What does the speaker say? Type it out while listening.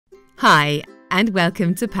Hi, and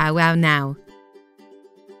welcome to PowWowNow.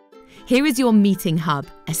 Here is your meeting hub,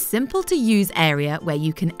 a simple-to-use area where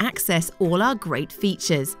you can access all our great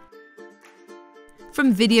features.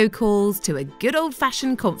 From video calls to a good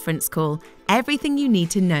old-fashioned conference call, everything you need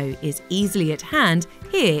to know is easily at hand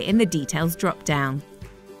here in the Details drop-down.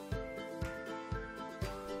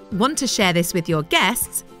 Want to share this with your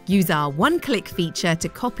guests? Use our one-click feature to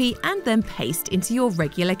copy and then paste into your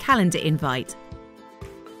regular calendar invite.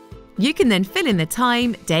 You can then fill in the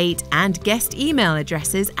time, date, and guest email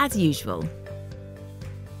addresses as usual.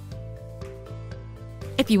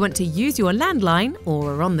 If you want to use your landline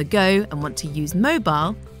or are on the go and want to use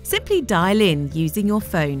mobile, simply dial in using your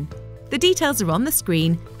phone. The details are on the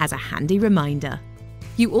screen as a handy reminder.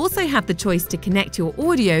 You also have the choice to connect your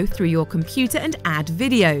audio through your computer and add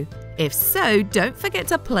video. If so, don't forget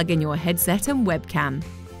to plug in your headset and webcam.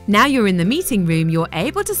 Now you're in the meeting room, you're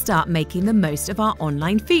able to start making the most of our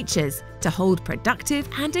online features to hold productive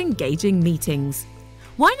and engaging meetings.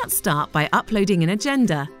 Why not start by uploading an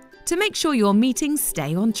agenda to make sure your meetings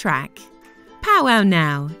stay on track?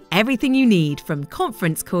 PowWowNow, everything you need from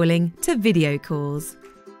conference calling to video calls.